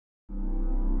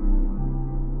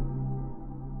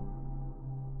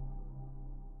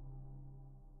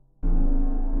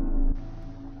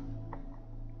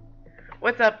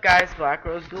What's up, guys? Black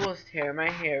Rose Duelist here. My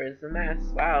hair is a mess.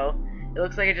 Wow. It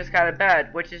looks like I just got out of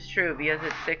bed, which is true because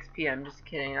it's 6 p.m. Just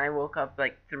kidding. I woke up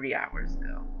like 3 hours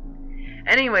ago.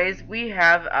 Anyways, we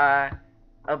have a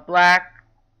Black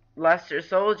Luster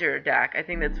Soldier deck. I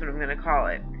think that's what I'm going to call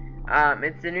it.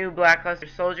 It's the new Black Luster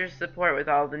Soldier support with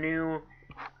all the new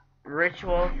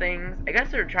ritual things. I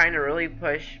guess they're trying to really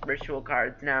push ritual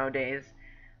cards nowadays,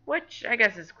 which I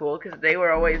guess is cool because they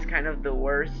were always kind of the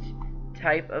worst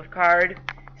type of card.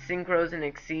 Synchros and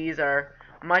Xyz are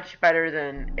much better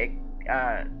than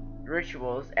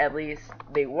rituals, at least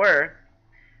they were.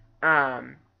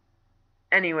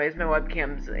 Anyways, my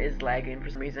webcam is lagging for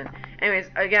some reason.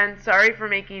 Anyways, again, sorry for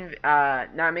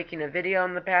not making a video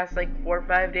in the past like 4 or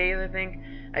 5 days. I think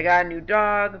I got a new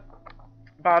dog,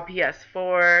 bought a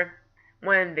PS4,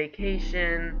 went on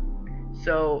vacation,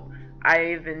 so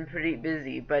I've been pretty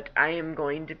busy. But I am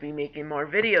going to be making more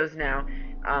videos now.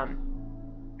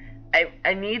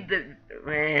 I need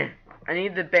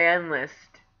the ban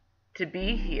list to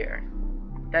be here.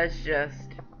 That's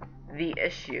just the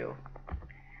issue.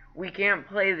 We can't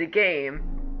play the game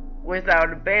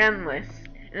without a ban list,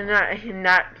 and I'm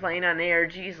not playing on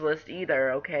ARG's list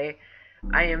either. Okay,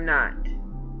 I am not,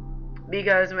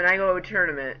 because when I go to a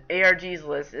tournament, ARG's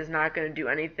list is not going to do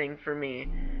anything for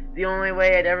me. The only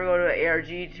way I'd ever go to an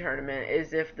ARG tournament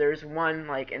is if there's one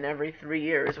like in every 3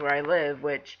 years where I live,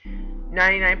 which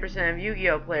 99% of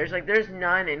Yu-Gi-Oh players, like there's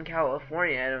none in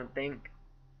California, I don't think.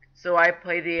 So I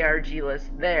play the ARG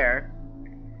list there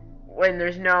when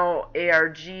there's no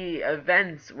ARG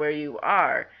events where you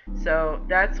are. So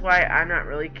that's why I'm not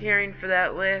really caring for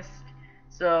that list.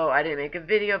 So I didn't make a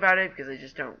video about it because I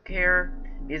just don't care,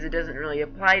 because it doesn't really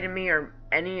apply to me or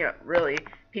any really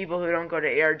people who don't go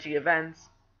to ARG events.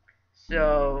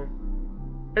 So,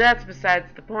 but that's besides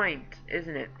the point,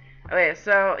 isn't it? Okay,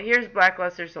 so here's Black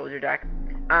Luster Soldier deck.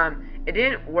 It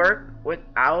didn't work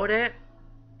without it.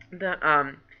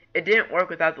 It didn't work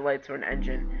without the Lightsworn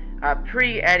engine.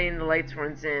 Pre-adding the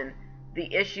Lightsworns in,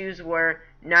 the issues were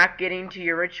not getting to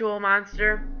your ritual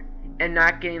monster and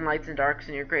not getting lights and darks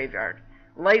in your graveyard.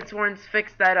 Lightsworns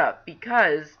fixed that up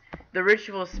because the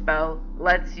ritual spell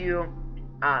lets you,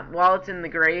 while it's in the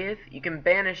grave, you can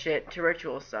banish it to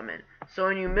ritual summon. So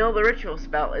when you mill the ritual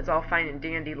spell, it's all fine and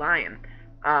dandelion.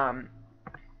 And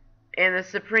the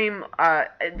Supreme,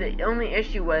 the only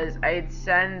issue was I'd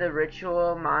send the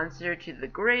ritual monster to the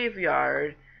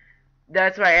graveyard.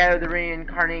 That's why I added the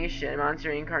monster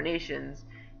reincarnations.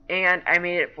 And I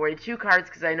made it 42 cards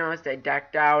because I noticed I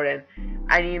decked out and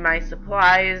I need my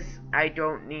supplies. I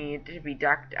don't need to be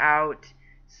decked out.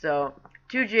 So,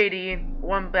 2 JD,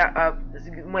 one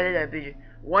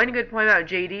good point about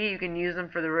JD, you can use them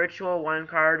for the ritual, 1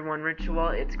 card, 1 ritual,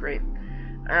 it's great.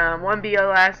 1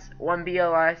 BLS,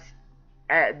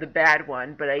 the bad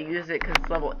one, but I use it because it's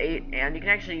level 8, and you can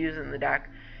actually use it in the deck.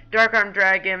 Dark Arm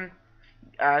Dragon,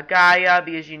 Gaia,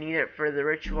 because you need it for the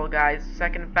ritual guys,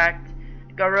 second effect.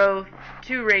 Garoth,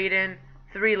 2 Raiden,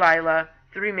 3 Lila,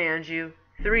 3 Manju,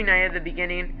 3 Night of the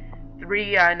Beginning,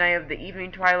 3 Night of the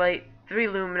Evening Twilight, 3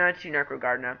 Lumina, 2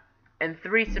 Necrogardna, and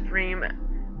 3 Supreme,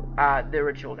 the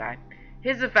ritual guy.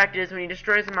 His effect is when he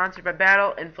destroys a monster by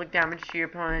battle, inflict damage to your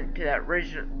opponent to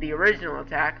the original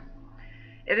attack.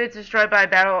 If it's destroyed by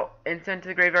battle and sent to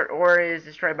the graveyard, or is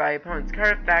destroyed by opponent's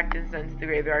card effect and sent to the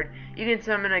graveyard, you can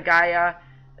summon a Gaia,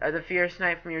 the Fierce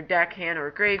Knight, from your deck, hand,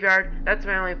 or graveyard. That's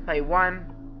why I only play 1,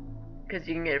 because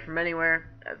you can get it from anywhere.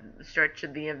 Stretch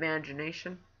of the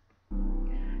imagination.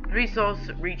 3 Soul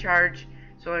Recharge,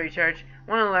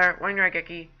 1 Alert, 1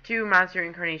 Raigeki, 2 Monster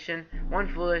Incarnation, 1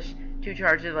 Foolish, 2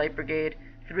 Charges Light Brigade,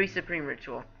 3 Supreme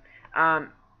Ritual.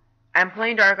 I'm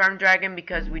playing Dark Arm Dragon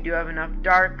because we do have enough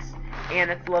darks, and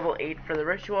it's level 8 for the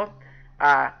ritual.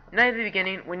 Night of the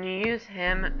Beginning, when you use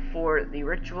him for the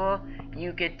ritual,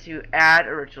 you get to add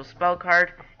a ritual spell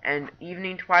card, and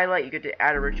Evening Twilight, you get to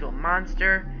add a ritual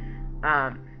monster.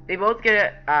 They both get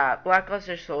it. Black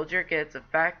Luster Soldier gets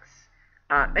effects.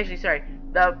 Actually, sorry,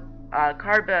 the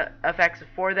card effects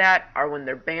for that are when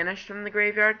they're banished from the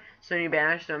graveyard, so when you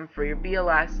banish them for your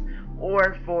BLS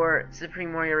or for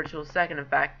Supreme Warrior Ritual's second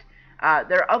effect.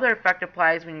 Their other effect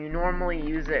applies when you normally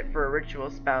use it for a ritual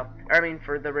spell,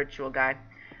 for the ritual guy.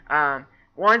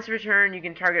 Once per turn, you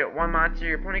can target 1 monster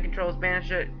your opponent controls,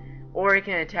 banish it, or you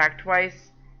can attack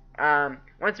twice.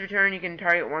 Once per turn, you can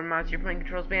target 1 monster your opponent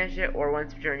controls, banish it, or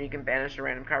once per turn, you can banish a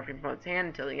random card from your opponent's hand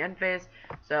until the end phase.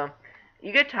 So,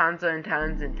 you get tons and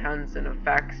tons and tons of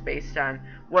effects based on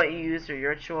what you use for your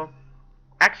ritual.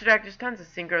 Extra deck, there's tons of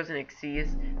Synchros and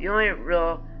Xyz. The only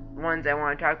real ones I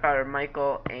want to talk about are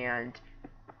Michael and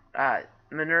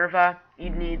Minerva.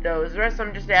 You'd need those. The rest of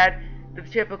them just add the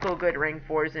typical good rank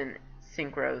 4s and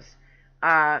synchros.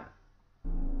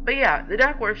 But yeah, the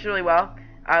deck works really well.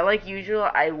 Like usual,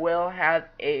 I will have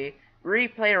a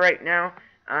replay right now.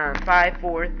 5,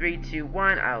 4, 3, 2,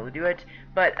 1. I will do it.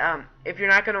 But if you're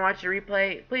not going to watch the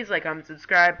replay, please like, comment,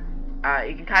 subscribe.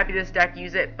 You can copy this deck,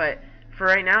 use it. But for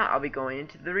right now, I'll be going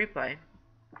into the replay.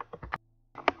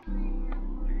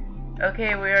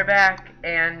 Okay, we are back,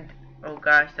 and oh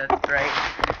gosh, that's right.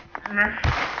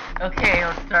 Okay,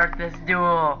 let's start this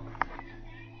duel.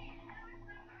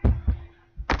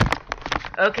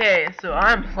 Okay, so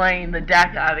I'm playing the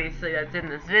deck, obviously, that's in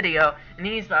this video, and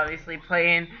he's obviously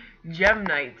playing Gem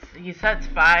Knights. He sets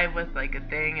 5 with, like, a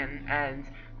thing, and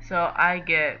so I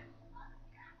get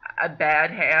a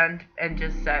bad hand and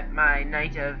just set my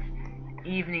Knight of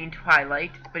Evening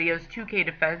Twilight, but he has 2k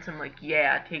defense. I'm like,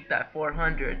 yeah, take that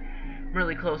 400. I'm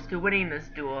really close to winning this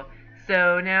duel.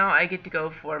 So now I get to go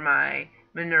for my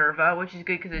Minerva, which is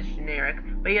good because it's generic,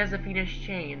 but he has a Phoenix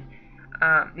Chain.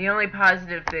 The only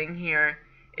positive thing here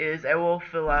is I will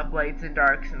fill up lights and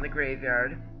darks in the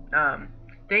graveyard.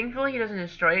 Thankfully he doesn't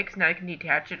destroy it because now I can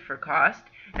detach it for cost,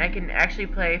 and I can actually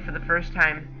play for the first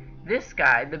time this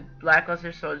guy, the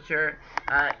Lackluster Soldier,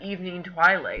 Evening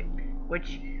Twilight,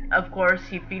 which of course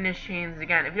he Phoenix Chains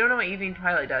again. If you don't know what Evening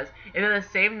Twilight does, if you have the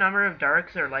same number of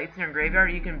darks or lights in your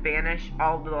graveyard, you can banish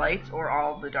all the lights or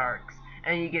all the darks,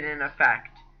 and you get an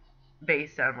effect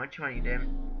based on which one you did.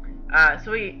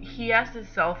 So he has to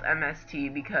self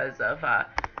MST because of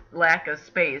lack of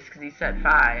space, because he set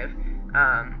 5.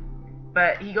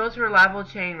 But he goes for a Laval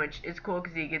Chain, which is cool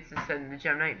because he gets to send the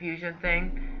Gem Knight Fusion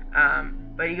thing.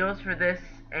 But he goes for this,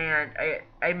 and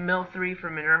I mill 3 for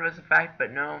Minerva's effect,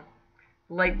 but no.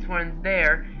 Lights one's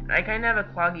there. And I kind of have a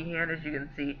cloggy hand, as you can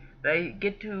see. But I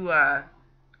get to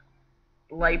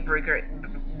Light Brigade.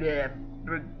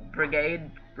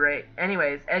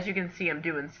 Anyways, as you can see, I'm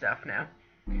doing stuff now.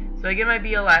 So I get my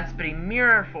BLS, but he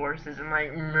Mirror Forces. I'm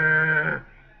like, meh.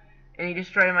 And he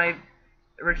destroyed my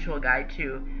Ritual Guy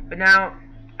too. But now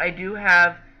I do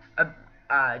have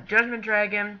a Judgment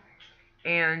Dragon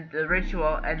and the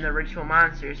Ritual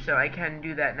Monsters, so I can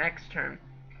do that next turn.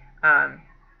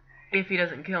 If he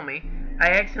doesn't kill me.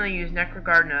 I accidentally used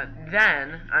Necrogardna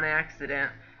then on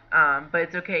accident. But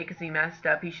it's okay because he messed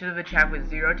up. He should have attacked with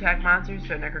 0 attack monsters,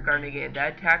 so Necrogardna gave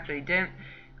that attack, but he didn't,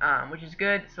 which is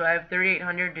good. So I have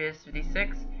 3,800 to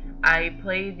 56. I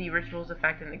play the Ritual's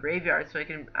effect in the graveyard, so I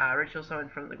can Ritual Summon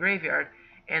from the graveyard,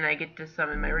 and I get to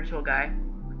summon my Ritual Guy,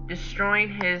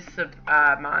 destroying his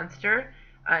monster.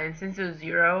 And since it was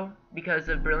 0 because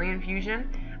of Brilliant Fusion,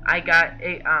 I got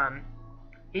a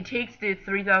it takes the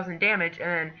 3,000 damage, and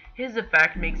then his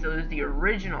effect makes it lose the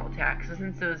original attack. So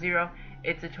since it was 0,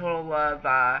 it's a total of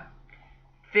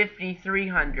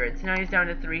 5,300. So now he's down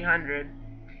to 300,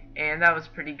 and that was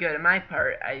pretty good on my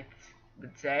part, I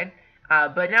would say.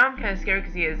 But now I'm kind of scared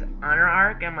because he has Honor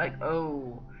Arc. I'm like,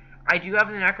 oh, I do have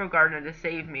the Necrogardna to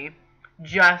save me,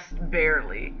 just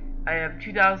barely. I have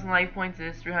 2,000 life points, it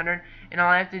is 300, and all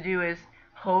I have to do is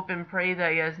hope and pray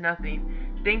that he has nothing.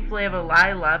 Thankfully I have a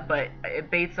Lila, but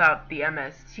it baits out the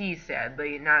MST,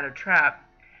 sadly, not a trap.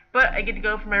 But I get to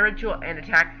go for my Ritual and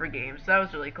attack for game, so that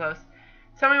was really close.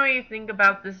 Tell me what you think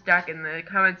about this deck in the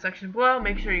comment section below.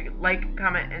 Make sure you like,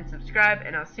 comment, and subscribe,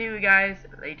 and I'll see you guys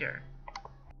later.